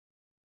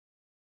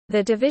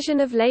The division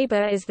of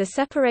labor is the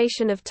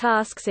separation of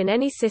tasks in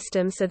any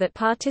system so that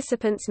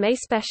participants may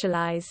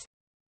specialize.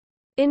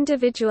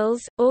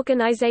 Individuals,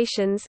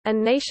 organizations,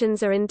 and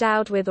nations are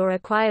endowed with or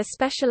acquire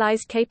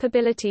specialized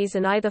capabilities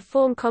and either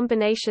form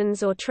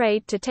combinations or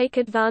trade to take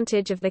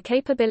advantage of the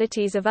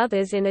capabilities of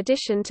others in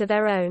addition to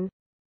their own.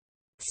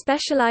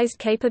 Specialized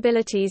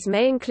capabilities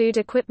may include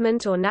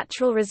equipment or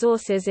natural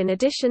resources in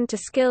addition to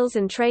skills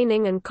and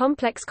training, and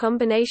complex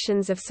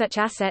combinations of such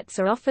assets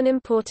are often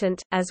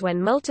important, as when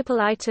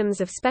multiple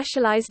items of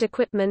specialized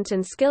equipment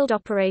and skilled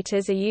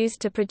operators are used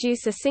to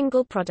produce a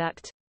single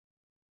product.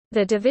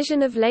 The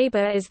division of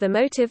labor is the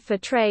motive for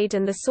trade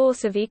and the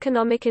source of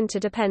economic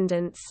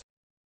interdependence.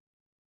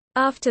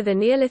 After the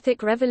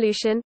Neolithic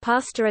Revolution,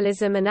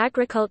 pastoralism and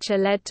agriculture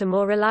led to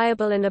more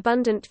reliable and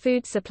abundant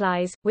food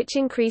supplies, which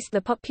increased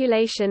the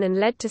population and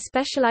led to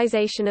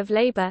specialization of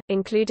labor,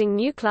 including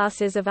new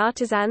classes of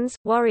artisans,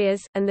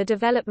 warriors, and the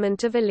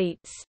development of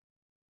elites.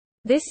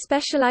 This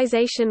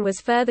specialization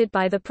was furthered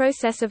by the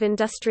process of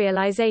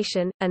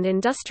industrialization, and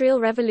Industrial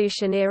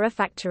Revolution-era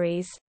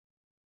factories.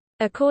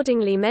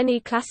 Accordingly, many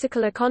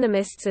classical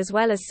economists as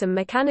well as some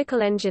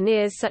mechanical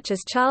engineers such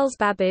as Charles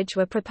Babbage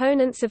were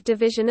proponents of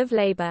division of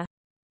labor.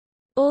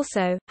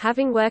 Also,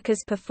 having workers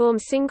perform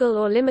single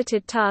or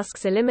limited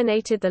tasks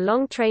eliminated the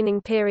long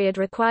training period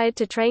required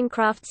to train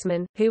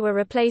craftsmen, who were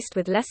replaced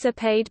with lesser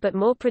paid but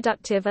more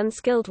productive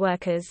unskilled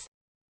workers.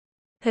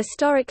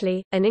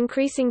 Historically, an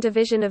increasing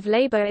division of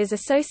labor is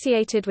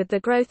associated with the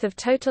growth of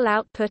total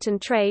output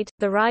and trade,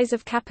 the rise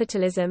of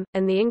capitalism,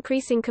 and the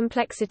increasing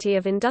complexity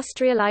of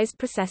industrialized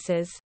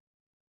processes.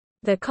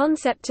 The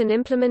concept and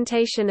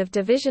implementation of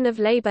division of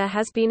labor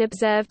has been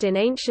observed in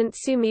ancient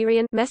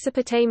Sumerian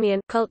Mesopotamian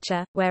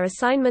culture, where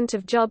assignment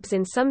of jobs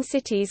in some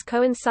cities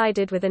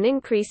coincided with an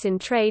increase in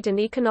trade and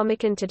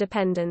economic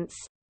interdependence.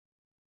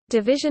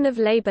 Division of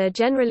labor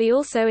generally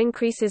also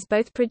increases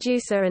both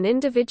producer and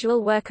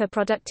individual worker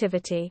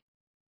productivity.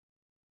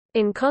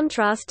 In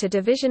contrast to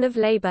division of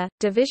labor,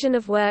 division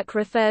of work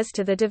refers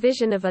to the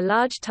division of a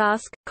large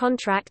task,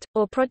 contract,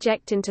 or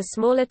project into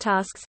smaller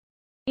tasks,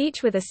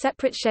 each with a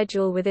separate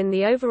schedule within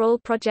the overall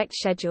project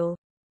schedule.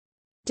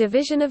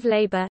 Division of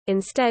labor,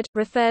 instead,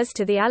 refers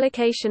to the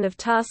allocation of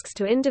tasks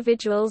to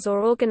individuals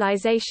or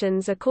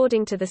organizations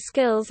according to the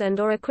skills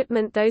and/or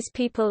equipment those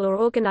people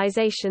or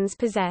organizations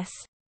possess.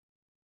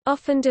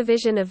 Often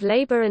division of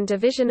labor and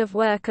division of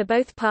work are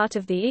both part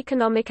of the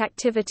economic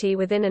activity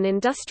within an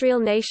industrial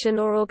nation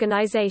or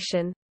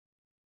organization.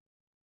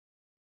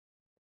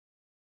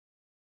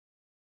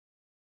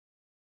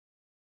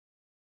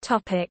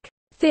 Topic: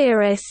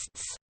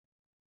 Theorists.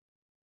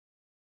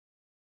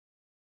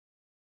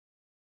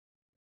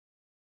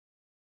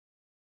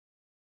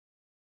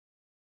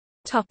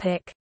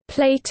 Topic: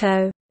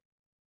 Plato.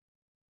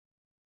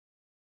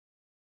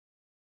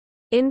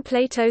 In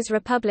Plato's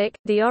Republic,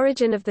 the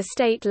origin of the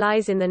state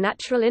lies in the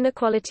natural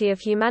inequality of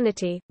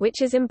humanity,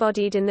 which is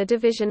embodied in the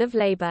division of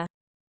labor.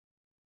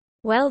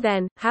 Well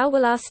then, how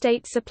will our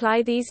state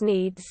supply these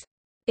needs?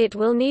 It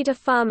will need a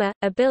farmer,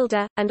 a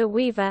builder, and a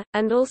weaver,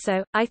 and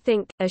also, I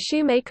think, a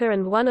shoemaker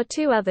and one or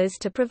two others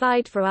to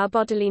provide for our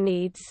bodily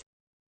needs.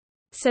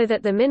 So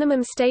that the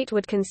minimum state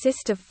would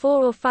consist of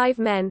 4 or 5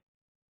 men.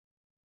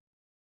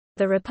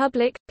 The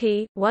Republic,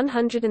 p.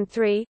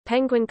 103,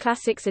 Penguin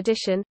Classics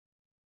edition.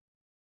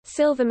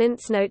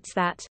 Silvermints notes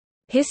that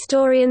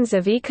historians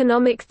of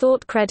economic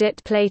thought credit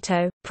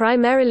Plato,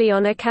 primarily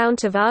on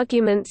account of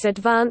arguments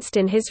advanced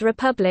in his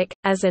Republic,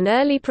 as an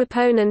early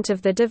proponent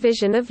of the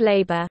division of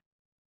labor.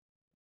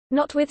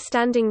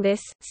 Notwithstanding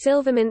this,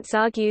 Silvermints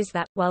argues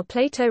that, while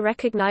Plato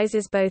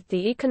recognizes both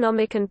the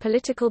economic and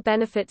political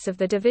benefits of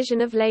the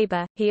division of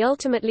labor, he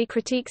ultimately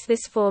critiques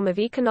this form of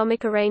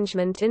economic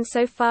arrangement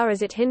insofar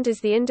as it hinders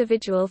the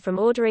individual from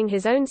ordering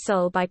his own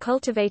soul by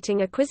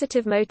cultivating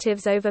acquisitive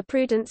motives over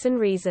prudence and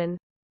reason.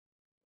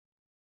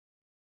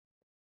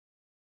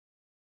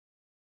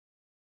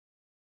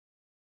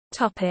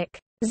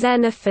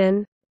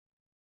 Xenophon.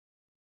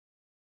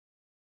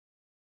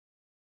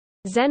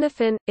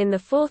 Xenophon, in the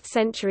 4th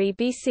century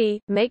BC,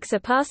 makes a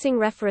passing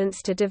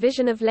reference to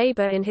division of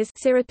labor in his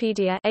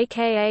Cyropaedia,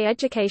 aka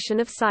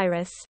Education of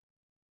Cyrus.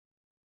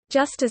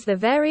 Just as the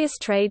various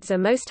trades are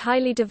most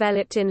highly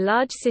developed in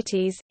large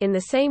cities, in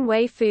the same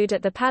way food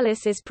at the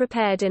palace is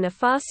prepared in a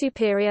far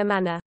superior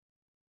manner.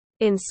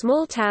 In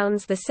small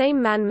towns the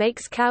same man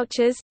makes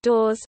couches,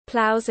 doors,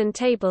 plows and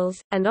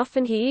tables, and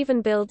often he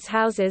even builds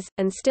houses,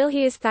 and still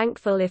he is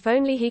thankful if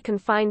only he can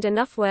find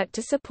enough work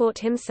to support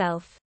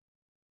himself.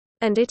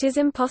 And it is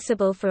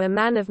impossible for a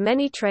man of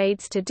many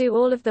trades to do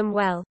all of them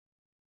well.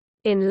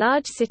 In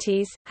large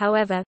cities,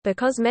 however,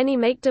 because many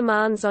make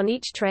demands on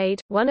each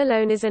trade, one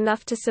alone is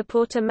enough to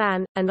support a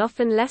man, and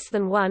often less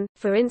than one.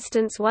 For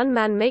instance, one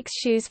man makes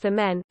shoes for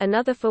men,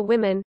 another for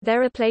women.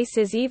 There are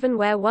places even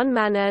where one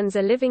man earns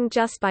a living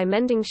just by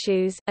mending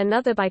shoes,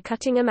 another by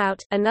cutting them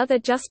out, another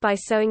just by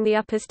sewing the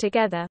uppers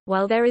together,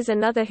 while there is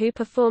another who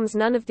performs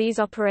none of these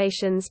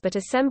operations but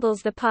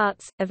assembles the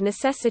parts. Of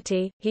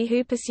necessity, he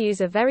who pursues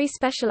a very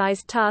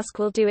specialized task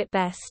will do it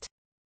best.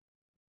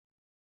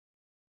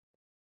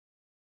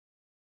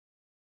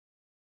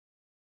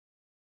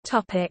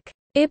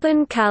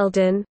 Ibn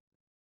Khaldun.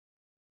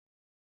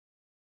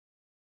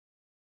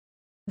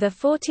 The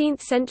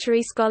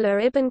 14th-century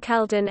scholar Ibn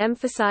Khaldun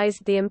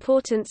emphasized the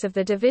importance of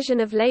the division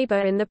of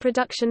labor in the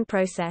production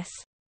process.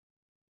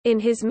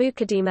 In his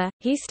Muqaddimah,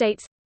 he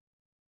states,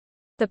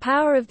 "The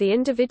power of the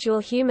individual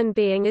human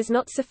being is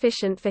not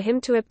sufficient for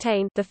him to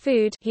obtain the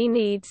food he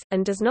needs,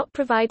 and does not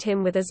provide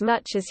him with as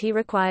much as he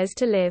requires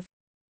to live.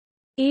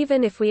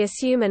 Even if we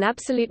assume an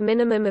absolute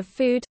minimum of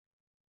food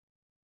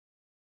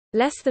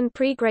less than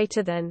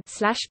greater than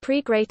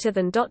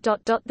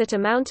that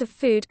amount of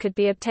food could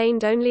be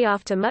obtained only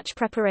after much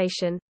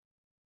preparation.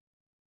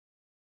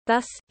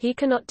 Thus, he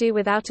cannot do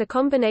without a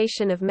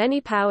combination of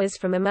many powers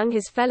from among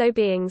his fellow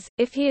beings,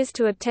 if he is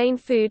to obtain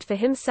food for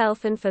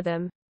himself and for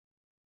them.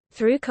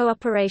 Through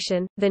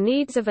cooperation, the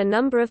needs of a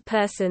number of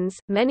persons,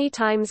 many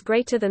times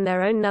greater than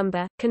their own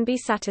number, can be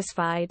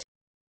satisfied."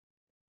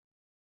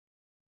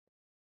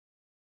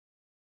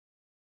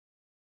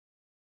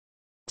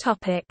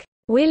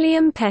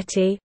 William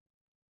Petty.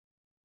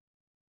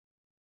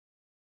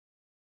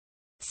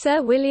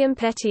 Sir William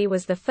Petty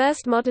was the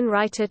first modern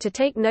writer to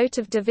take note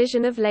of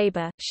division of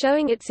labour,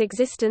 showing its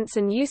existence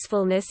and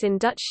usefulness in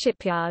Dutch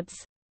shipyards.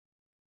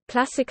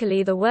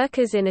 Classically, the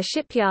workers in a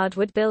shipyard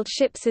would build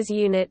ships as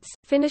units,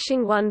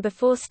 finishing one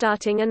before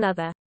starting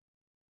another.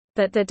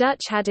 But the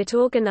Dutch had it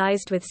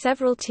organized with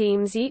several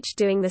teams, each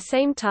doing the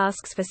same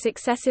tasks for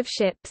successive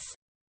ships.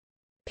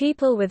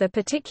 People with a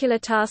particular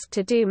task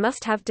to do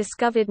must have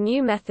discovered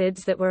new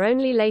methods that were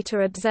only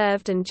later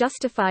observed and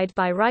justified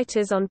by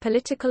writers on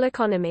political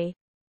economy.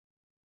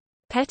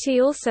 Petty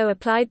also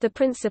applied the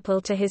principle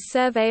to his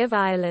survey of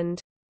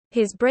Ireland.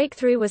 His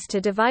breakthrough was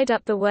to divide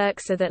up the work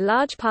so that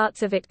large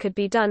parts of it could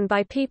be done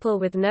by people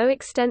with no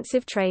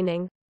extensive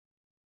training.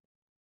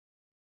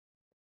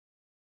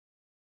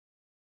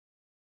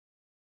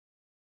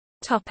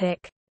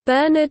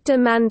 Bernard de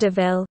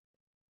Mandeville.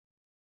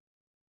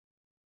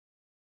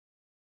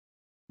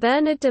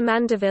 Bernard de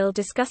Mandeville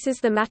discusses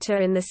the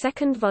matter in the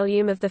second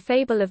volume of The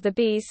Fable of the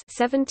Bees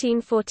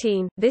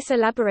 1714. This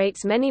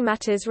elaborates many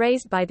matters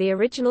raised by the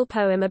original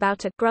poem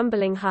about a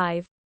grumbling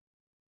hive.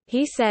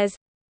 He says,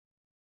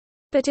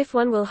 "But if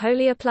one will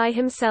wholly apply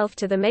himself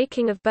to the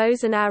making of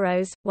bows and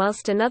arrows,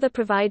 whilst another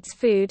provides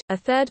food, a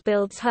third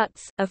builds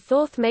huts, a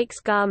fourth makes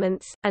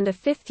garments, and a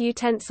fifth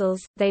utensils,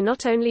 they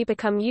not only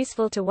become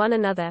useful to one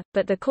another,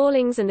 but the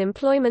callings and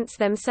employments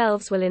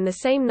themselves will in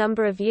the same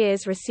number of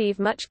years receive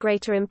much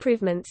greater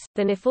improvements,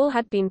 than if all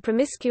had been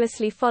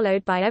promiscuously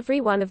followed by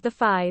every one of the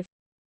five."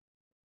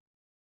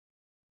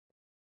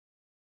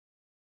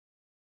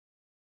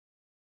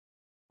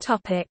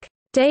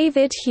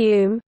 David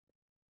Hume.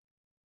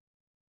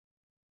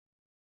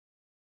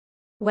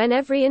 When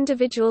every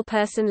individual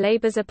person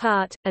labors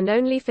apart, and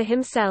only for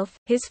himself,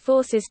 his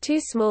force is too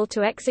small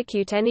to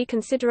execute any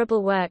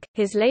considerable work,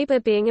 his labor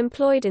being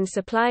employed in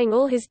supplying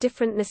all his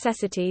different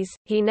necessities,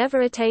 he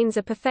never attains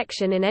a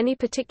perfection in any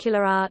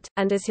particular art,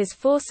 and as his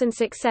force and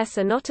success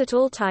are not at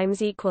all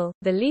times equal,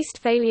 the least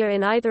failure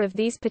in either of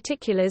these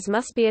particulars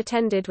must be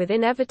attended with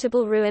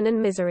inevitable ruin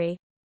and misery.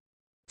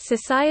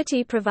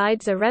 Society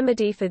provides a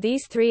remedy for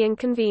these three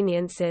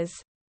inconveniences.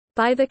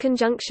 By the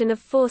conjunction of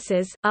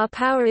forces, our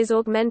power is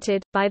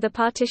augmented, by the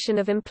partition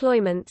of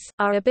employments,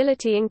 our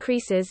ability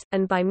increases,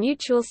 and by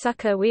mutual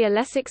succor we are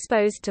less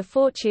exposed to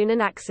fortune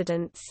and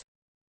accidents.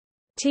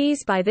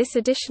 'Tis by this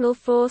additional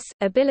force,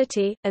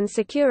 ability, and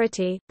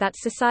security, that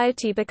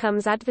society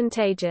becomes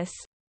advantageous.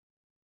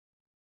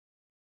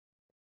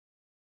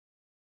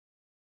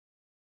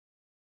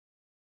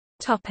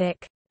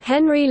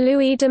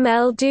 Henri-Louis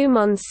du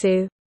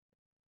Monceau.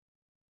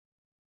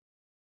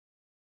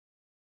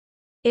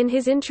 In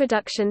his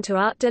introduction to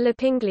Art de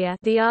l'Épinglier,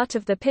 The Art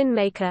of the Pin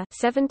Maker,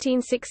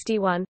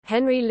 1761,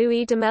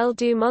 Henri-Louis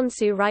du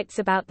Monceau writes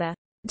about the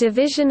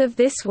division of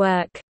this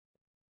work.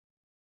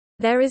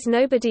 There is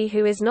nobody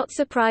who is not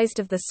surprised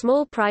of the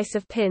small price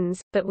of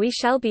pins, but we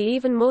shall be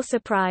even more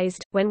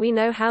surprised, when we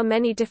know how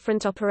many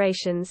different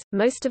operations,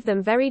 most of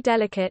them very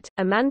delicate,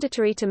 are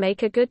mandatory to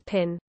make a good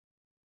pin.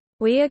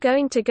 We are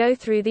going to go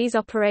through these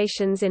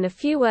operations in a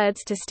few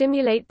words to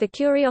stimulate the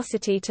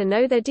curiosity to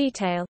know their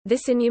detail.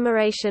 This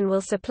enumeration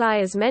will supply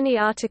as many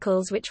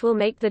articles which will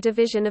make the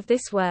division of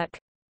this work.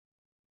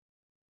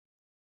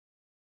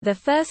 The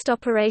first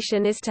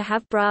operation is to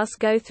have brass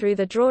go through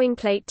the drawing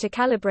plate to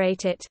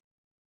calibrate it.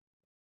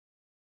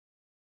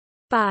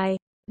 By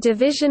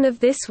division of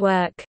this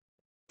work,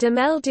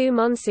 du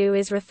Monceau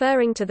is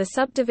referring to the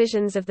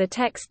subdivisions of the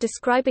text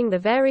describing the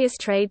various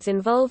trades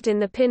involved in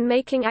the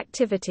pin-making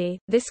activity.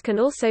 This can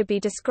also be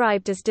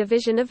described as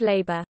division of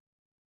labor.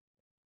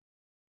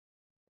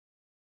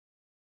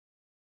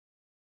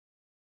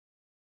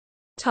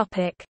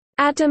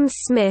 Adam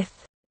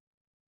Smith.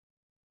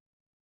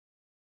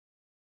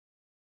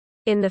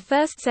 In the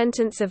first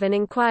sentence of An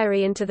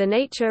Inquiry into the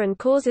Nature and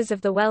Causes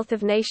of the Wealth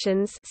of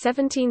Nations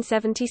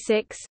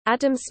 1776,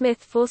 Adam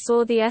Smith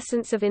foresaw the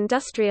essence of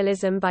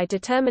industrialism by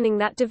determining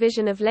that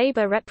division of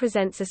labor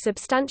represents a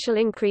substantial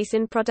increase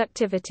in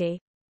productivity.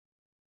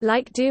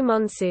 Like du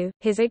Monceau,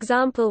 his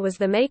example was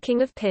the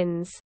making of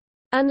pins.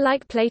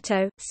 Unlike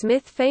Plato,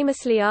 Smith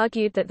famously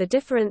argued that the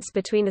difference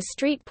between a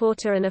street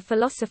porter and a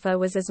philosopher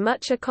was as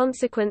much a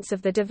consequence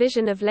of the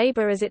division of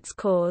labor as its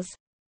cause.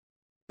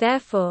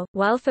 Therefore,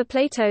 while for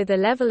Plato the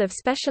level of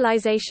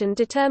specialization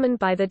determined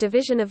by the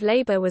division of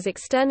labor was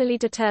externally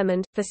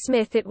determined, for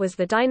Smith it was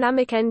the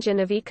dynamic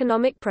engine of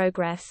economic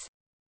progress.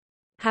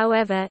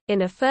 However,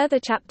 in a further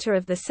chapter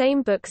of the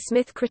same book,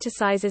 Smith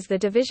criticizes the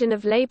division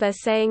of labor,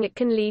 saying it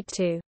can lead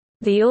to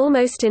the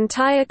almost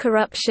entire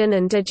corruption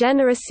and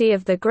degeneracy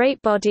of the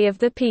great body of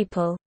the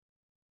people,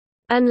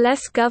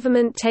 unless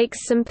government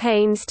takes some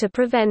pains to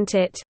prevent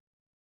it.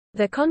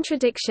 The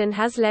contradiction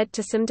has led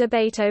to some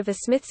debate over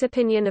Smith's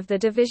opinion of the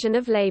division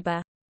of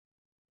labor.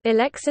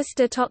 Alexis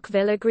de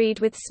Tocqueville agreed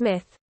with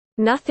Smith,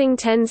 "Nothing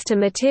tends to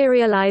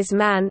materialize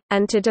man,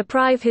 and to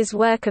deprive his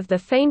work of the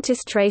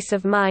faintest trace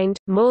of mind,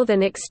 more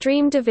than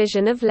extreme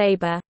division of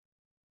labor."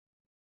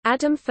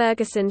 Adam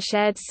Ferguson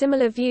shared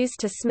similar views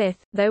to Smith,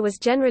 though was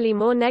generally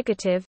more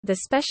negative.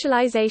 The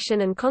specialization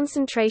and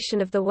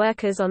concentration of the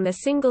workers on their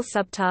single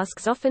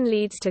subtasks often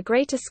leads to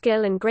greater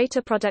skill and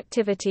greater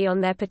productivity on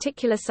their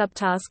particular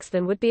subtasks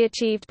than would be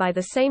achieved by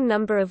the same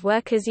number of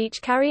workers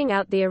each carrying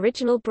out the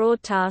original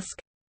broad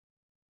task.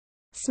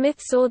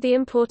 Smith saw the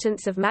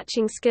importance of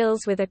matching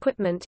skills with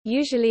equipment,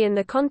 usually in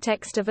the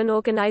context of an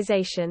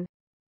organization.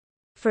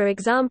 For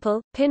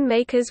example, pin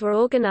makers were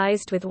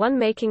organized with one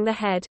making the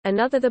head,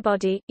 another the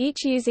body,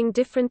 each using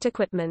different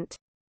equipment.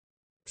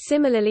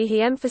 Similarly,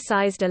 he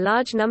emphasized a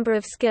large number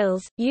of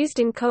skills, used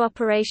in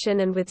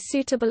cooperation and with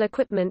suitable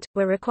equipment,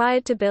 were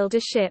required to build a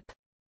ship.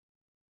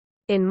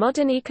 In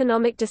modern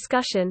economic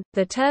discussion,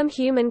 the term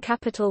human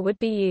capital would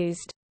be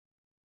used.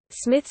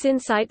 Smith's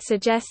insight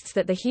suggests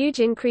that the huge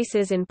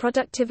increases in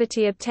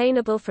productivity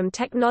obtainable from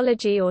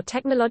technology or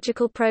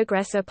technological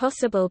progress are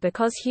possible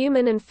because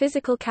human and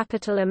physical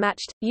capital are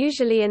matched,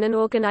 usually in an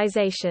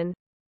organization.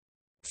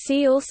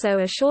 See also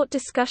a short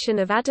discussion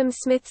of Adam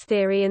Smith's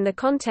theory in the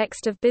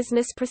context of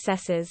business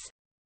processes.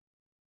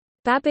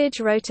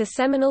 Babbage wrote a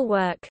seminal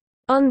work,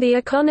 On the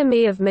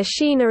Economy of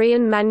Machinery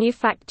and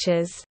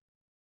Manufactures,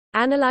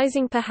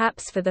 analyzing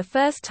perhaps for the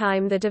first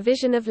time the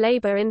division of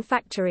labor in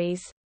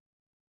factories.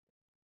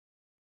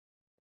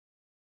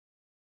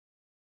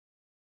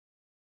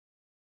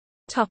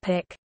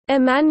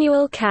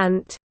 Immanuel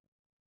Kant.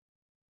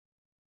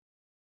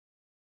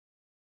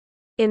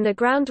 In The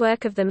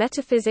Groundwork of the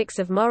Metaphysics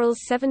of Morals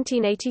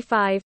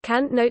 1785,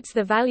 Kant notes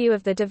the value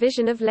of the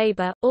division of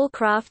labor. All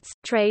crafts,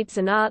 trades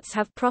and arts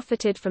have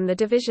profited from the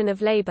division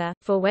of labor,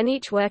 for when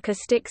each worker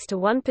sticks to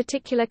one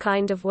particular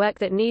kind of work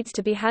that needs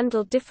to be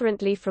handled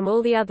differently from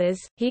all the others,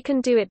 he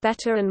can do it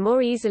better and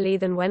more easily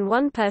than when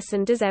one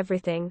person does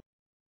everything.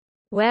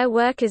 Where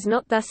work is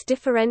not thus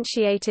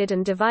differentiated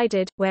and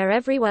divided, where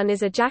everyone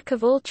is a jack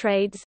of all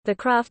trades, the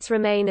crafts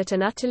remain at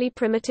an utterly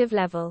primitive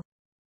level.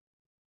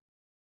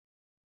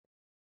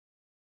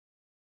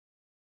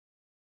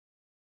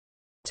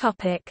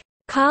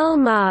 Karl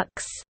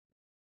Marx.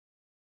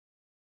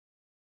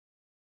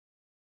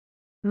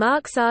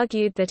 Marx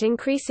argued that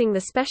increasing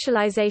the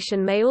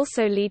specialization may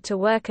also lead to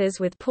workers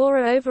with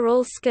poorer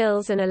overall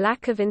skills and a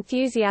lack of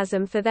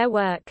enthusiasm for their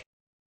work.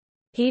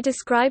 He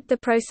described the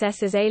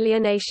process as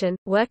alienation.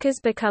 Workers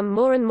become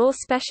more and more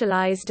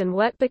specialized and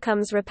work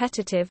becomes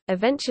repetitive,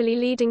 eventually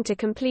leading to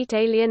complete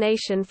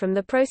alienation from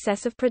the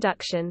process of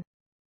production.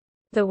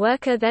 The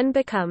worker then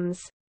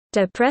becomes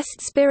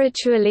depressed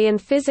spiritually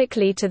and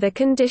physically to the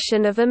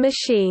condition of a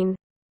machine.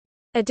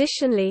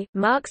 Additionally,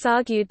 Marx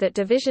argued that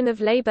division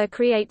of labor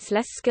creates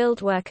less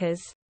skilled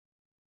workers.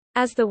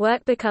 As the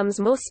work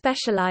becomes more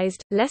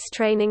specialized, less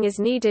training is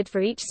needed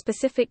for each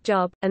specific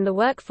job, and the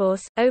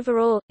workforce,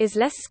 overall, is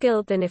less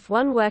skilled than if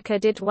one worker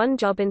did one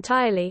job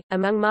entirely.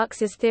 Among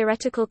Marx's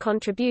theoretical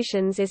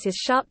contributions is his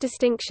sharp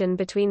distinction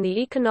between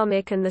the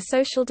economic and the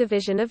social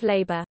division of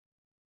labor.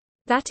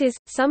 That is,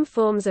 some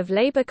forms of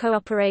labor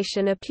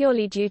cooperation are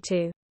purely due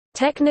to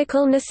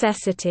technical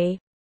necessity,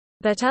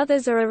 but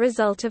others are a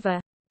result of a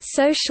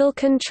social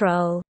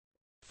control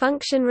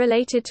function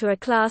related to a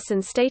class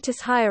and status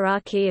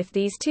hierarchy. If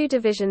these two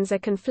divisions are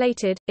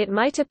conflated, it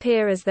might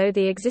appear as though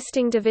the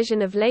existing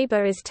division of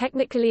labor is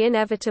technically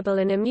inevitable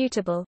and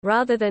immutable,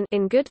 rather than,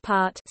 in good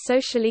part,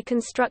 socially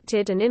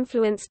constructed and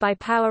influenced by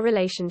power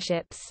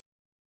relationships.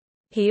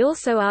 He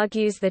also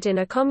argues that in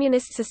a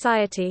communist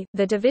society,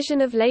 the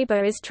division of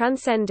labor is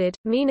transcended,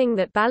 meaning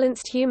that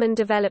balanced human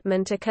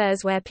development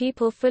occurs where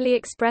people fully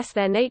express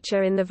their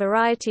nature in the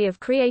variety of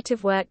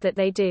creative work that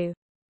they do.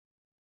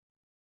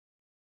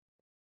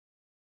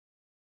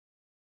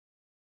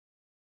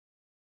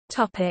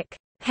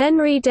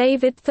 Henry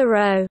David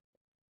Thoreau.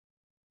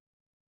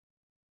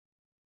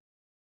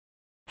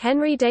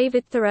 Henry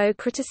David Thoreau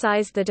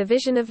criticized the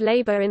division of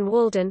labor in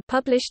Walden,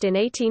 published in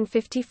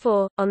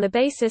 1854, on the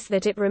basis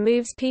that it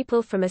removes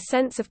people from a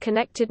sense of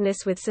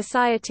connectedness with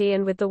society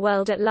and with the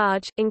world at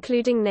large,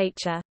 including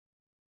nature.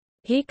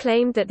 He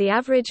claimed that the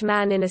average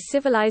man in a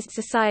civilized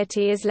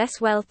society is less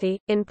wealthy,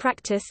 in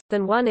practice,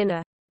 than one in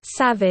a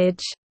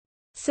savage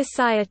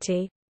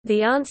society.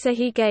 The answer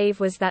he gave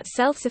was that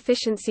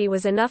self-sufficiency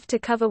was enough to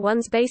cover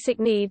one's basic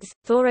needs.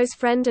 Thoreau's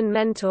friend and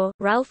mentor,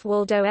 Ralph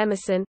Waldo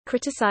Emerson,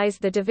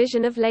 criticized the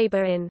division of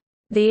labor in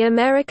The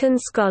American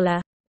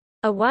Scholar.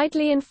 A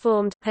widely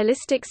informed,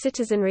 holistic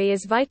citizenry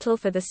is vital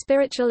for the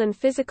spiritual and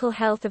physical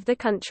health of the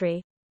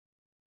country.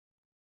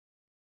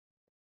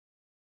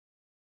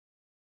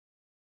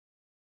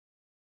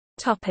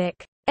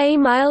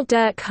 Émile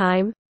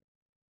Durkheim.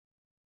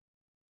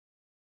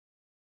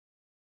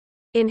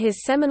 In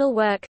his seminal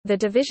work, The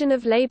Division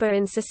of Labor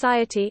in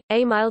Society,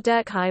 Émile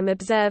Durkheim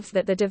observes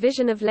that the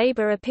division of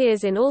labor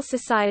appears in all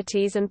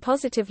societies and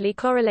positively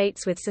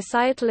correlates with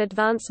societal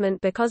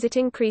advancement because it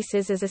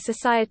increases as a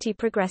society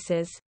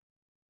progresses.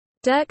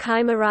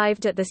 Durkheim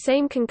arrived at the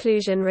same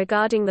conclusion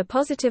regarding the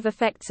positive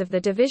effects of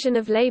the division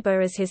of labor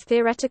as his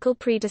theoretical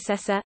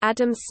predecessor,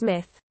 Adam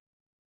Smith.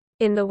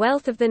 In The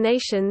Wealth of the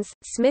Nations,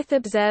 Smith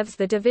observes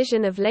the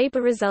division of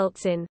labor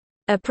results in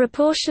a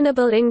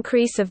proportionable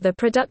increase of the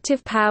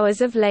productive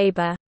powers of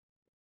labor.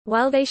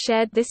 While they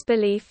shared this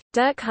belief,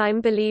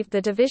 Durkheim believed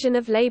the division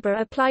of labor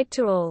applied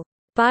to all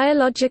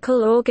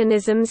biological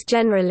organisms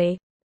generally,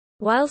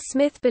 while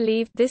Smith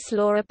believed this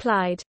law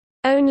applied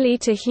only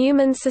to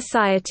human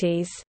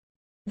societies.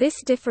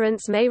 This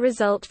difference may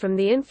result from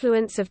the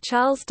influence of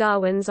Charles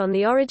Darwin's On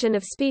the Origin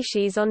of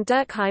Species on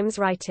Durkheim's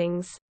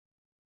writings.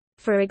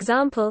 For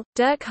example,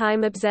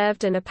 Durkheim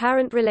observed an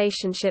apparent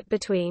relationship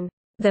between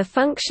the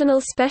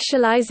functional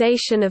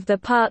specialization of the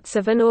parts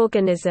of an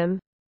organism,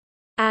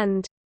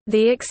 and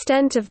the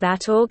extent of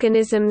that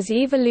organism's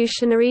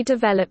evolutionary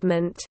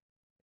development,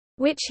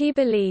 which he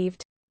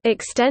believed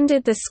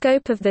extended the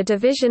scope of the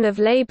division of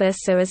labor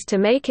so as to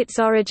make its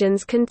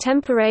origins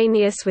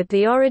contemporaneous with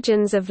the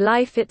origins of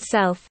life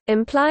itself,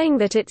 implying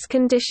that its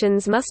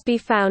conditions must be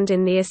found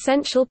in the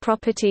essential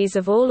properties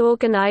of all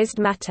organized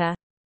matter.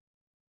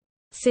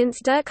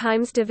 Since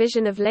Durkheim's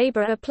division of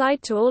labor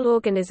applied to all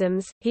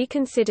organisms, he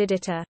considered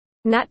it a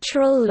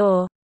natural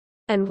law,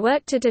 and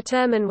worked to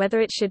determine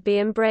whether it should be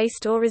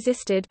embraced or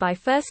resisted by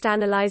first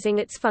analyzing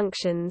its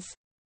functions.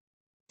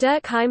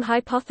 Durkheim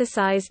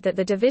hypothesized that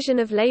the division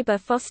of labor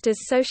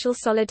fosters social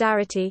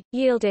solidarity,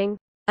 yielding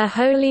a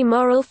wholly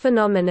moral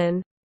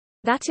phenomenon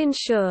that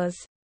ensures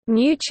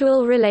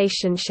mutual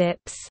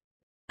relationships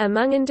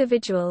among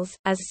individuals.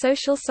 As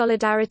social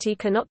solidarity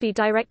cannot be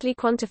directly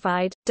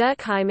quantified,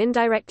 Durkheim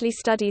indirectly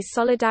studies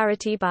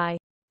solidarity by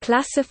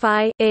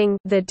classifying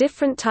the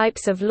different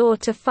types of law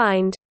to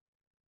find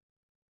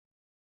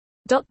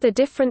the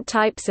different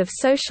types of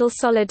social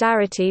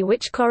solidarity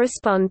which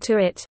correspond to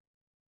it.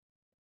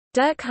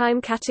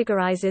 Durkheim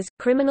categorizes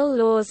criminal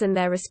laws and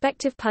their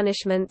respective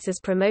punishments as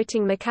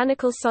promoting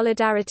mechanical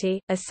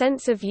solidarity, a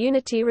sense of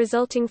unity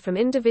resulting from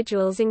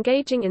individuals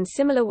engaging in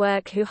similar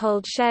work who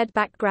hold shared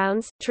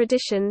backgrounds,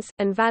 traditions,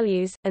 and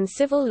values, and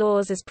civil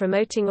laws as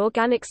promoting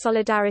organic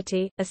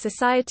solidarity, a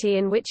society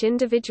in which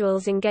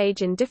individuals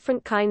engage in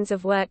different kinds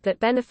of work that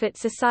benefit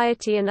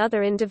society and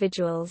other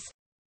individuals.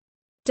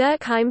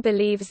 Durkheim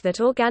believes that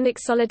organic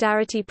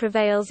solidarity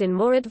prevails in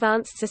more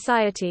advanced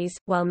societies,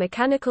 while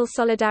mechanical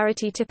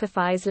solidarity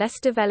typifies less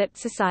developed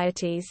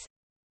societies.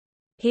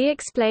 He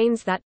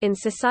explains that, in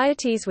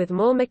societies with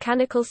more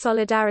mechanical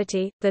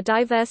solidarity, the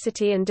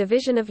diversity and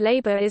division of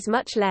labor is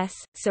much less,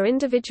 so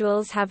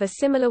individuals have a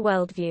similar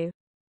worldview.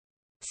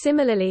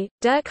 Similarly,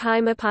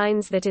 Durkheim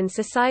opines that in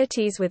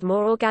societies with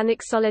more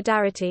organic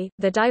solidarity,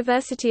 the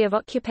diversity of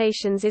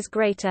occupations is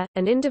greater,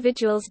 and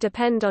individuals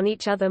depend on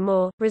each other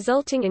more,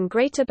 resulting in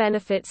greater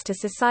benefits to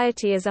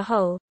society as a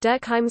whole.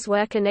 Durkheim's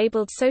work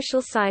enabled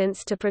social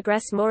science to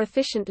progress more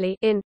efficiently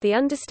in the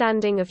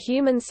understanding of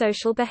human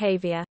social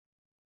behavior.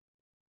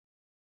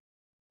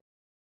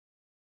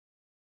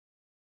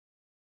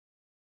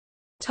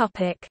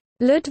 Topic: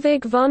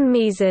 Ludwig von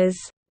Mises.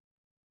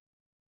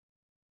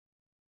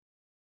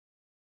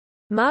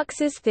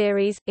 Marx's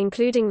theories,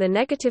 including the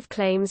negative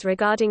claims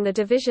regarding the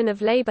division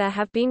of labor,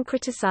 have been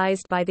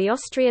criticized by the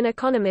Austrian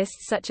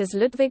economists such as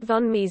Ludwig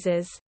von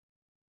Mises.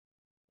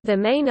 The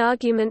main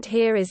argument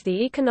here is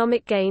the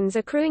economic gains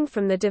accruing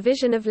from the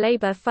division of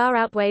labor far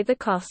outweigh the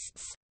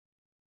costs.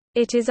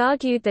 It is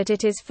argued that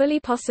it is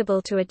fully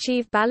possible to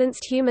achieve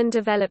balanced human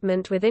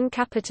development within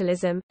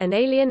capitalism, and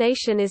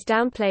alienation is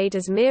downplayed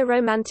as mere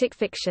romantic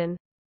fiction.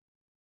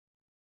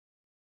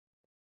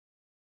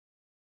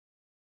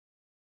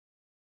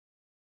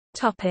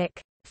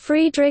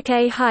 Friedrich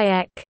A.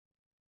 Hayek.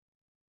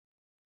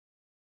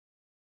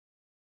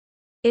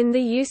 In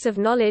The Use of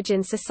Knowledge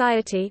in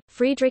Society,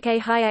 Friedrich A.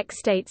 Hayek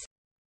states,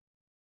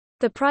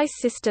 "The price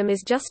system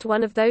is just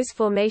one of those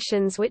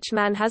formations which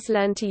man has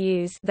learned to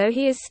use, though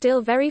he is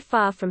still very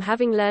far from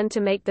having learned to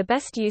make the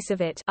best use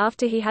of it,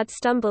 after he had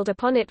stumbled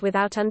upon it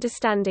without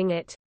understanding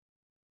it.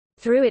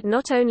 Through it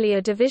not only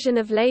a division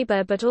of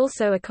labor but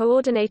also a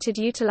coordinated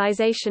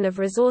utilization of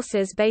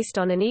resources based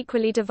on an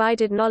equally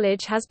divided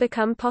knowledge has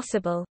become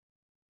possible.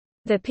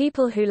 The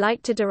people who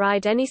like to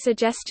deride any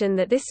suggestion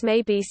that this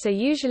may be so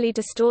usually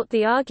distort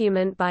the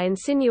argument by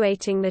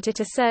insinuating that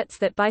it asserts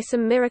that by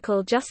some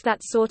miracle just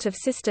that sort of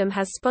system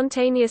has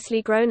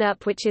spontaneously grown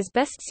up which is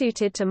best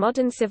suited to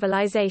modern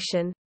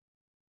civilization.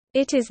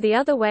 It is the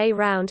other way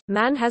round.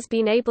 Man has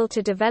been able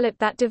to develop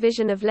that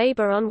division of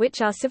labor on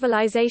which our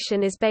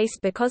civilization is based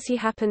because he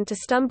happened to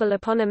stumble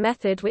upon a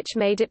method which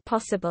made it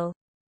possible.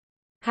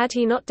 Had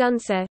he not done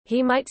so,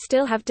 he might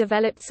still have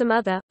developed some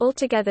other,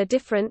 altogether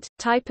different,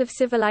 type of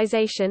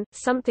civilization,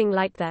 something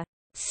like the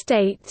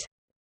state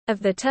of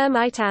the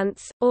termite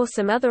ants, or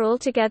some other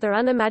altogether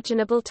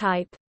unimaginable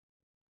type.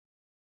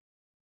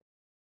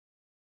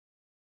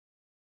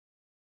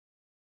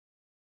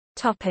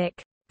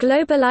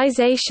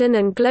 Globalization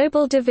and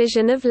global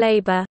division of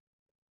labor.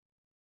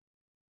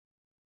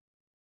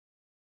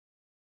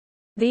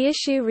 The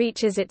issue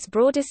reaches its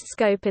broadest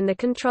scope in the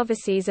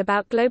controversies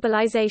about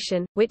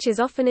globalization, which is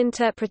often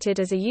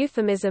interpreted as a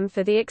euphemism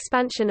for the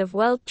expansion of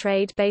world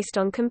trade based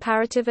on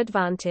comparative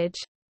advantage.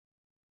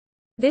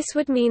 This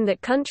would mean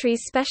that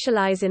countries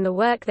specialize in the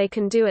work they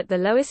can do at the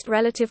lowest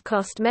relative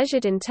cost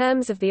measured in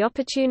terms of the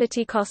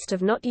opportunity cost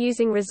of not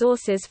using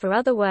resources for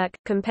other work,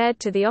 compared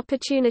to the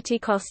opportunity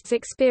costs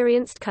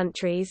experienced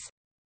countries.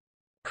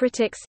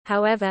 Critics,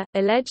 however,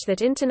 allege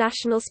that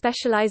international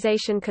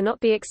specialization cannot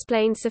be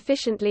explained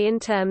sufficiently in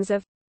terms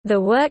of the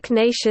work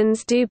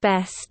nations do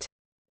best.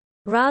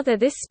 Rather,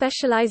 this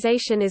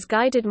specialization is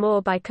guided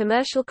more by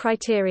commercial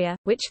criteria,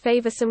 which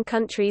favor some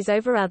countries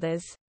over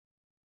others.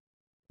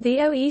 The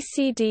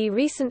OECD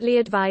recently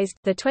advised,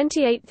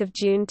 28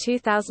 June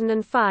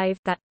 2005,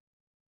 that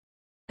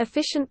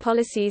efficient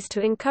policies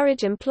to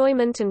encourage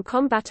employment and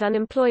combat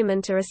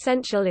unemployment are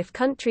essential if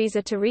countries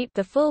are to reap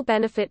the full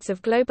benefits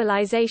of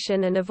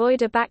globalization and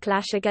avoid a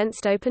backlash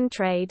against open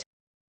trade.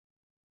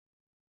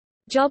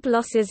 Job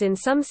losses in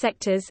some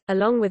sectors,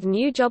 along with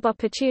new job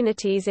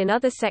opportunities in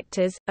other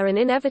sectors, are an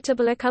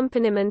inevitable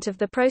accompaniment of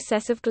the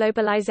process of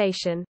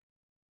globalization.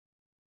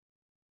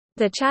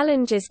 The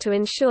challenge is to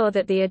ensure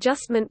that the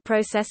adjustment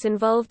process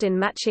involved in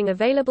matching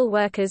available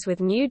workers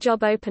with new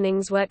job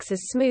openings works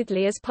as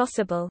smoothly as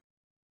possible.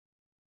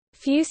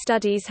 Few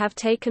studies have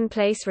taken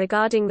place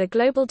regarding the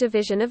global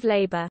division of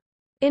labor.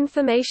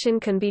 Information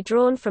can be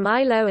drawn from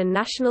ILO and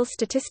national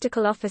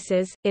statistical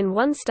offices. In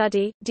one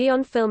study,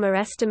 Dion Filmer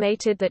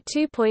estimated that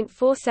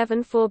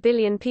 2.474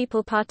 billion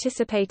people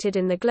participated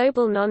in the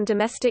global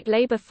non-domestic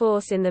labor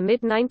force in the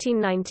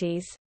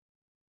mid-1990s.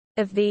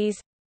 Of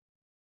these,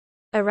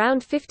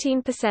 around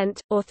 15%,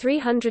 or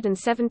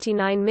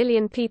 379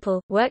 million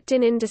people, worked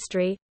in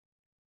industry,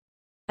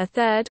 a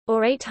third,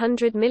 or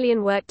 800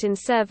 million worked in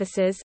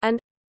services, and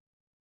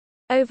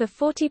over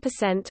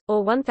 40%,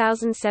 or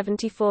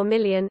 1,074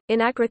 million,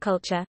 in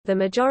agriculture. The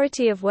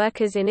majority of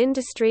workers in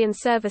industry and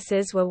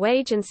services were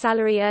wage and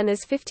salary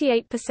earners,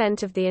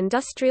 58% of the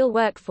industrial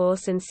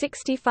workforce and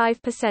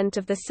 65%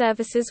 of the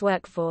services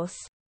workforce.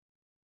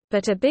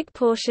 But a big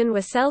portion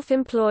were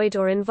self-employed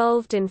or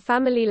involved in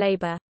family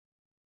labor.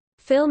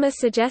 Filmer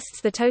suggests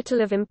the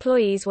total of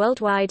employees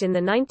worldwide in the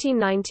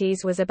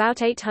 1990s was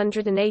about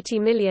 880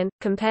 million,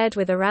 compared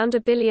with around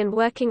 1 billion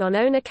working on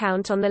own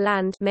account on the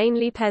land,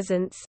 mainly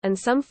peasants, and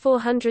some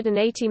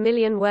 480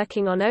 million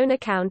working on own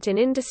account in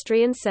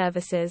industry and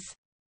services.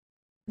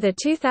 The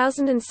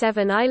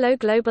 2007 ILO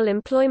Global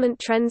Employment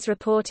Trends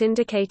report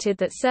indicated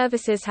that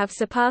services have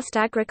surpassed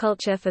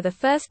agriculture for the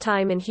first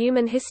time in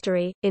human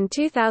history. In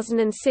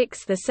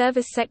 2006, the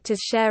service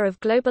sector's share of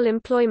global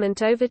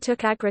employment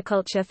overtook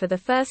agriculture for the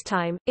first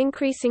time,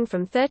 increasing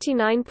from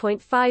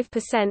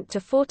 39.5% to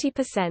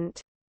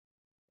 40%.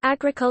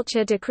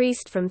 Agriculture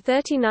decreased from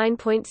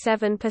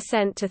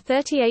 39.7% to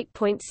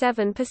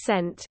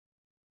 38.7%.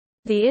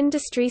 The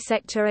industry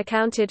sector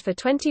accounted for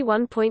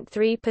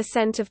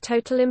 21.3% of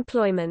total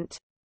employment.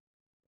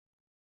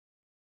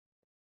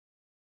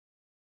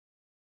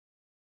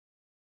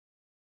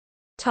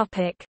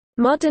 Topic: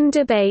 Modern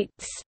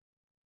debates.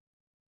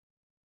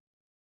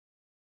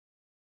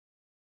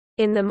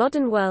 In the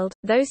modern world,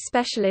 those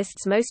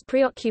specialists most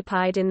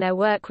preoccupied in their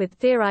work with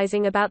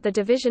theorizing about the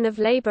division of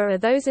labor are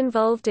those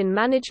involved in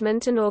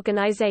management and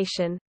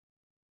organization.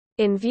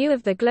 In view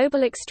of the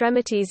global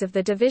extremities of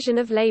the division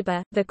of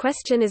labor, the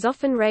question is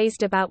often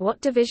raised about what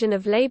division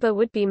of labor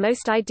would be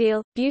most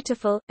ideal,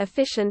 beautiful,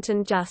 efficient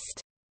and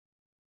just.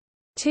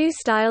 Two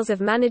styles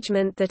of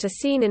management that are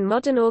seen in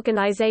modern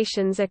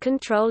organizations are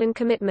control and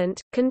commitment,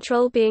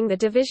 control being the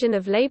division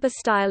of labor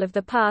style of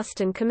the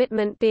past and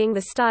commitment being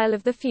the style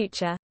of the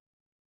future.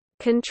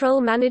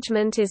 Control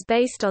management is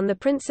based on the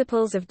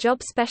principles of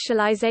job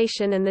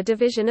specialization and the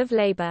division of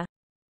labor.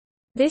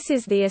 This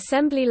is the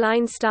assembly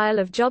line style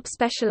of job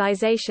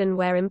specialization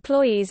where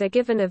employees are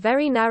given a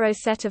very narrow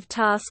set of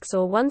tasks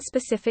or one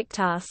specific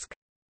task.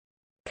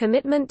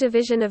 Commitment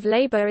division of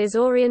labor is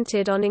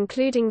oriented on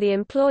including the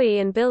employee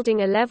and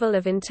building a level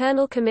of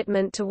internal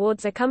commitment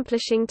towards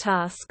accomplishing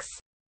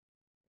tasks.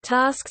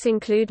 Tasks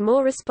include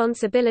more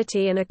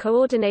responsibility and are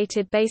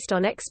coordinated based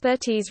on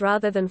expertise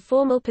rather than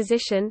formal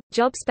position.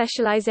 Job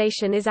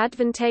specialization is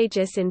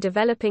advantageous in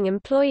developing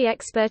employee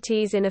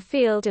expertise in a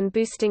field and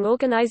boosting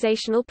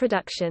organizational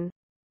production.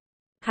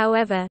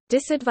 However,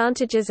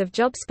 disadvantages of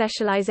job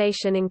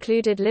specialization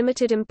included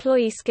limited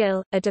employee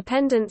skill, a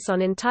dependence on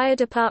entire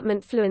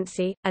department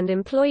fluency, and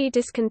employee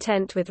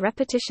discontent with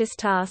repetitious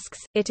tasks.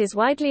 It is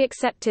widely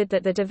accepted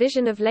that the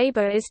division of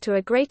labor is to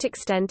a great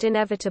extent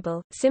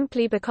inevitable,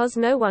 simply because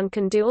no one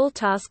can do all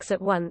tasks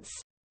at once.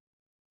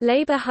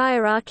 Labor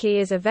hierarchy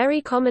is a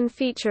very common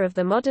feature of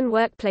the modern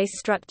workplace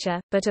structure,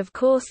 but of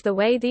course the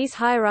way these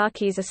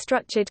hierarchies are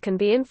structured can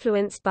be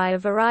influenced by a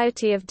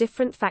variety of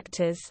different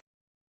factors.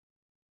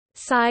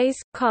 Size,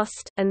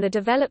 cost, and the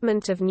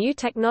development of new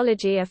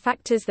technology are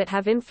factors that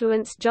have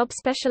influenced job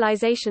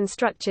specialization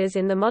structures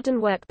in the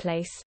modern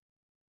workplace.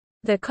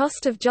 The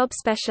cost of job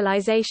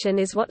specialization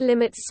is what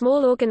limits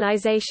small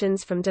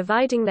organizations from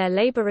dividing their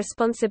labor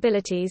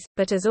responsibilities,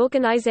 but as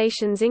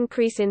organizations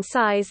increase in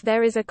size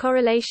there is a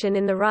correlation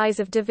in the rise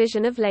of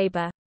division of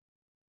labor.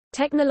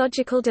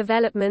 Technological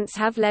developments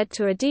have led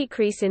to a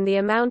decrease in the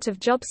amount of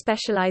job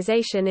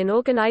specialization in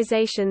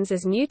organizations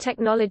as new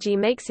technology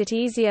makes it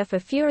easier for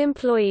fewer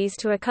employees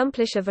to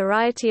accomplish a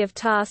variety of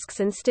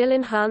tasks and still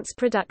enhance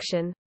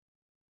production.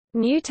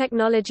 New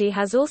technology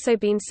has also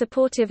been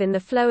supportive in the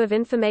flow of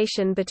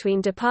information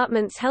between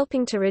departments,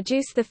 helping to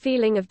reduce the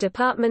feeling of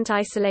department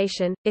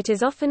isolation. It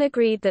is often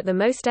agreed that the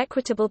most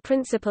equitable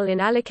principle in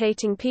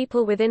allocating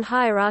people within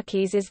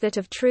hierarchies is that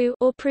of true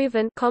or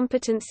proven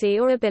competency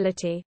or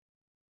ability.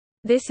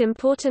 This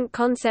important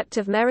concept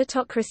of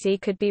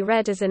meritocracy could be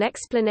read as an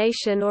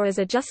explanation or as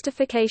a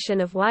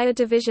justification of why a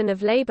division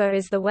of labor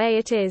is the way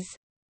it is.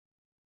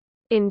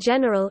 In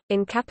general,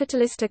 in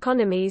capitalist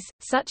economies,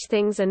 such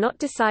things are not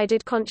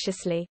decided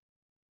consciously.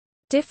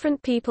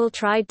 Different people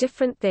try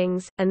different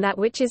things, and that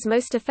which is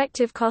most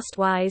effective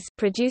cost-wise,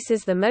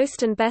 produces the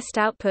most and best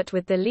output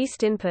with the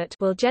least input,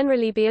 will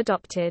generally be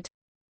adopted.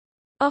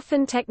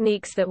 Often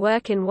techniques that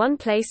work in one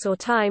place or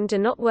time do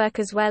not work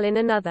as well in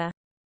another.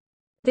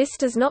 This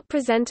does not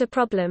present a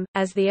problem,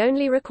 as the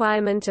only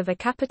requirement of a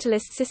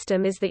capitalist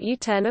system is that you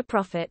turn a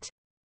profit.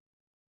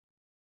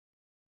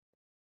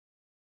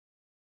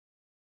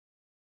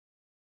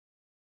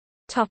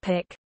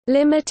 Topic: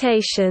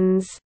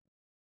 Limitations.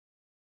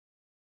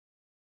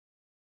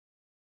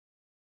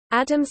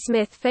 Adam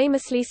Smith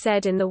famously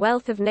said in The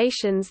Wealth of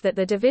Nations that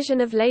the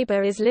division of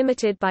labor is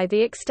limited by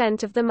the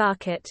extent of the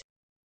market.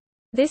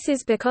 This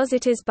is because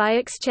it is by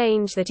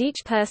exchange that each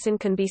person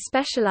can be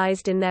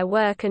specialized in their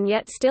work and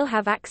yet still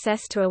have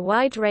access to a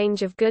wide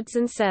range of goods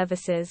and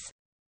services.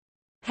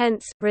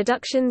 Hence,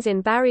 reductions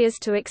in barriers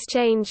to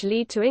exchange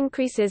lead to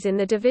increases in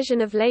the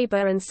division of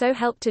labor and so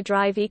help to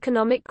drive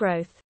economic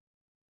growth.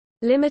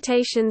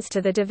 Limitations to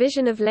the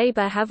division of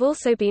labor have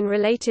also been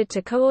related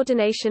to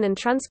coordination and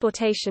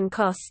transportation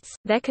costs.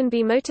 There can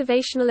be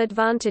motivational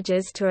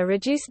advantages to a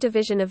reduced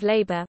division of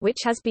labor, which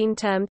has been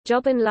termed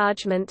job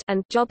enlargement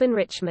and job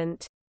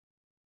enrichment.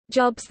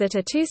 Jobs that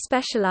are too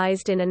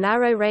specialized in a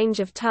narrow range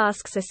of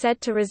tasks are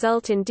said to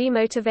result in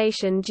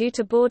demotivation due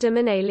to boredom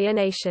and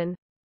alienation.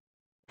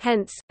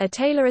 Hence, a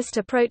Taylorist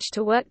approach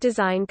to work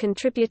design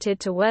contributed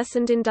to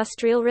worsened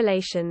industrial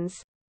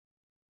relations.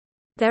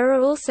 There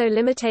are also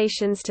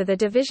limitations to the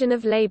division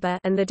of labor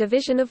and the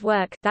division of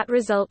work, that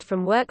result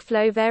from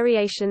workflow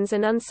variations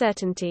and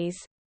uncertainties.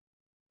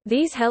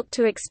 These help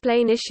to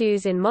explain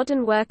issues in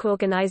modern work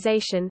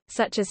organization,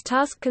 such as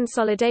task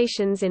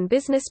consolidations in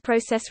business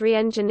process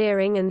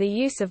re-engineering and the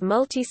use of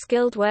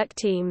multi-skilled work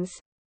teams.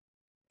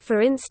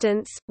 For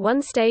instance,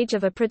 one stage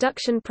of a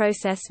production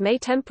process may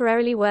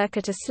temporarily work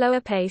at a slower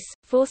pace,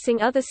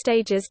 forcing other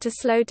stages to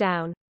slow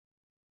down.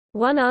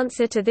 One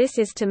answer to this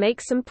is to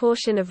make some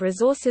portion of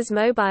resources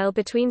mobile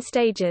between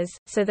stages,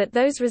 so that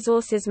those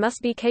resources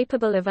must be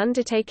capable of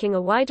undertaking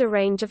a wider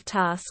range of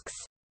tasks.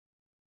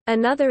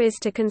 Another is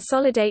to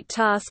consolidate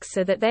tasks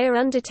so that they are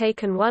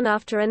undertaken one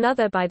after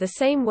another by the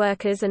same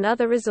workers and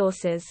other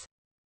resources.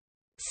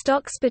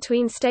 Stocks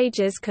between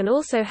stages can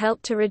also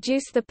help to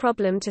reduce the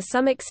problem to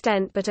some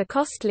extent but are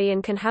costly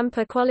and can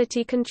hamper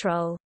quality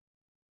control.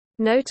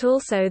 Note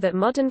also that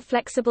modern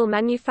flexible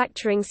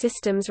manufacturing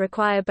systems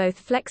require both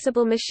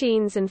flexible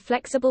machines and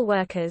flexible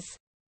workers.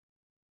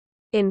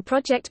 In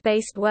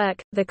project-based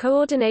work, the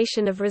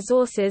coordination of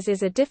resources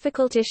is a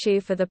difficult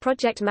issue for the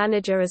project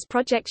manager as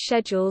project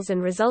schedules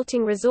and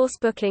resulting resource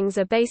bookings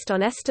are based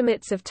on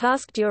estimates of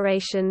task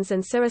durations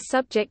and so are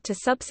subject to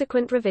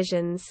subsequent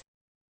revisions.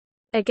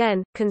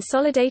 Again,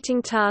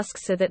 consolidating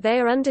tasks so that they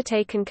are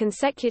undertaken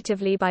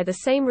consecutively by the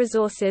same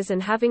resources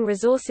and having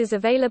resources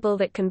available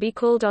that can be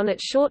called on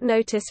at short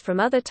notice from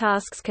other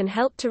tasks can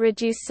help to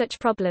reduce such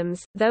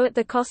problems, though at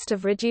the cost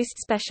of reduced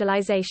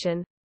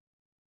specialization.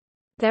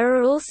 There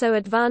are also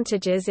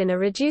advantages in a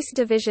reduced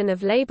division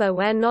of labor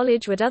where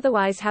knowledge would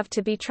otherwise have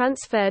to be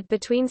transferred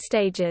between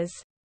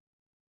stages.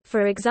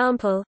 For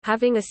example,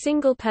 having a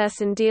single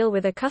person deal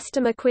with a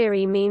customer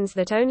query means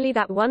that only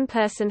that one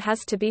person has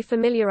to be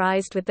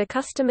familiarized with the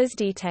customer's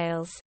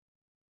details.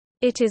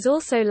 It is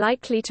also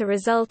likely to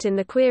result in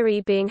the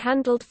query being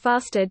handled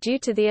faster due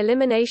to the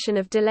elimination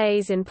of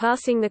delays in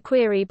passing the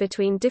query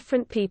between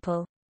different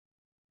people.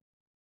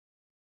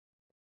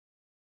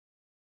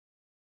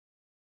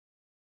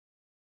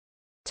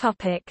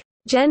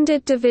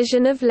 Gendered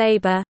division of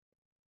labor.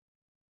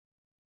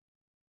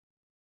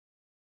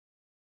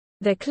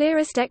 The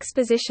clearest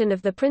exposition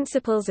of the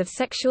principles of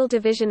sexual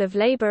division of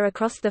labor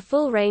across the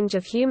full range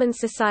of human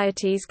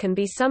societies can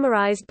be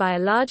summarized by a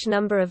large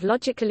number of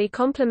logically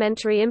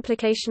complementary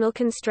implicational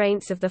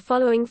constraints of the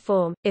following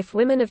form: if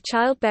women of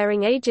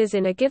childbearing ages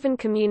in a given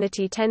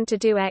community tend to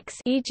do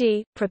X,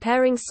 e.g.,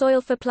 preparing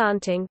soil for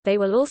planting, they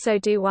will also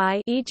do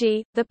Y,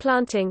 e.g., the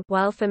planting,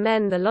 while for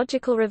men the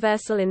logical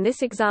reversal in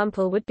this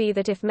example would be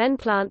that if men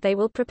plant they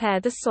will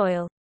prepare the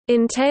soil.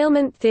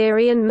 Entailment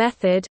theory and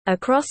method, a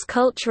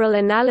cross-cultural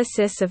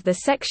analysis of the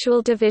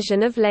sexual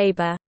division of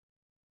labor.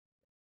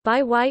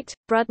 By White,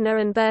 Brudner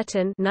and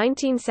Burton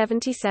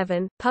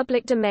 1977,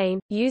 Public Domain,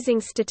 using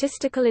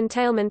statistical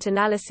entailment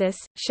analysis,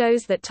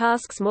 shows that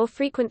tasks more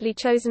frequently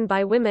chosen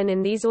by women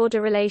in these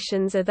order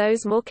relations are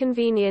those more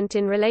convenient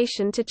in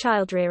relation to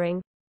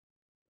childrearing.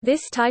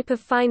 This type of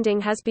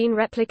finding has been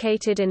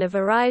replicated in a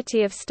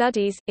variety of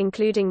studies,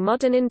 including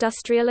modern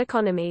industrial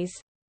economies.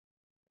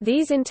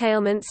 These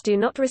entailments do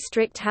not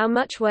restrict how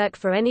much work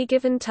for any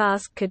given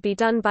task could be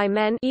done by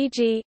men,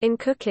 e.g., in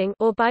cooking,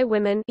 or by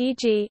women,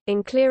 e.g.,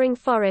 in clearing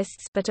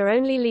forests, but are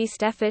only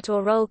least effort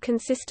or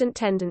role-consistent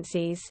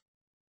tendencies.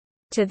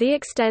 To the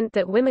extent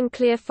that women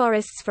clear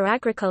forests for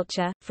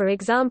agriculture, for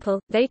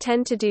example, they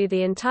tend to do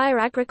the entire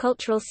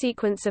agricultural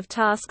sequence of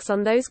tasks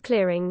on those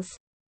clearings.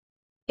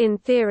 In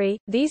theory,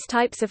 these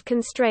types of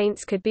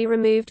constraints could be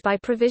removed by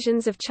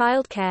provisions of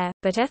child care,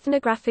 but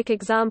ethnographic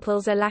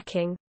examples are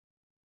lacking.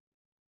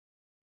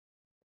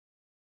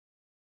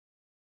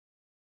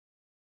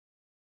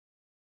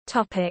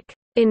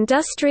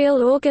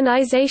 Industrial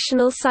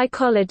organizational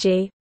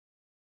psychology.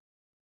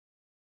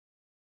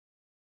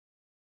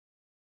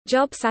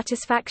 Job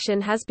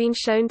satisfaction has been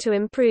shown to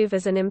improve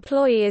as an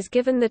employee is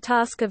given the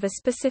task of a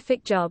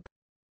specific job.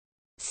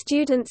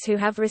 Students who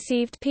have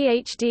received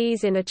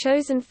PhDs in a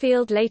chosen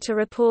field later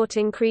report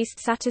increased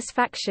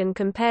satisfaction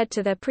compared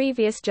to their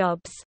previous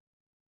jobs.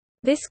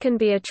 This can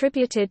be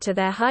attributed to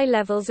their high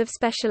levels of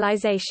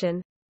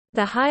specialization.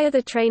 The higher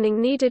the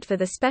training needed for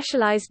the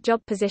specialized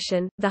job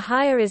position, the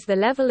higher is the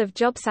level of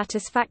job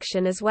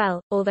satisfaction as well,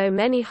 although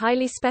many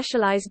highly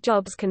specialized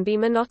jobs can be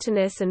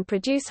monotonous and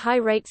produce high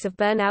rates of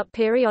burnout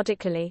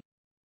periodically.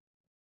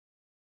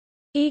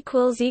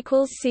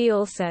 See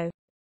also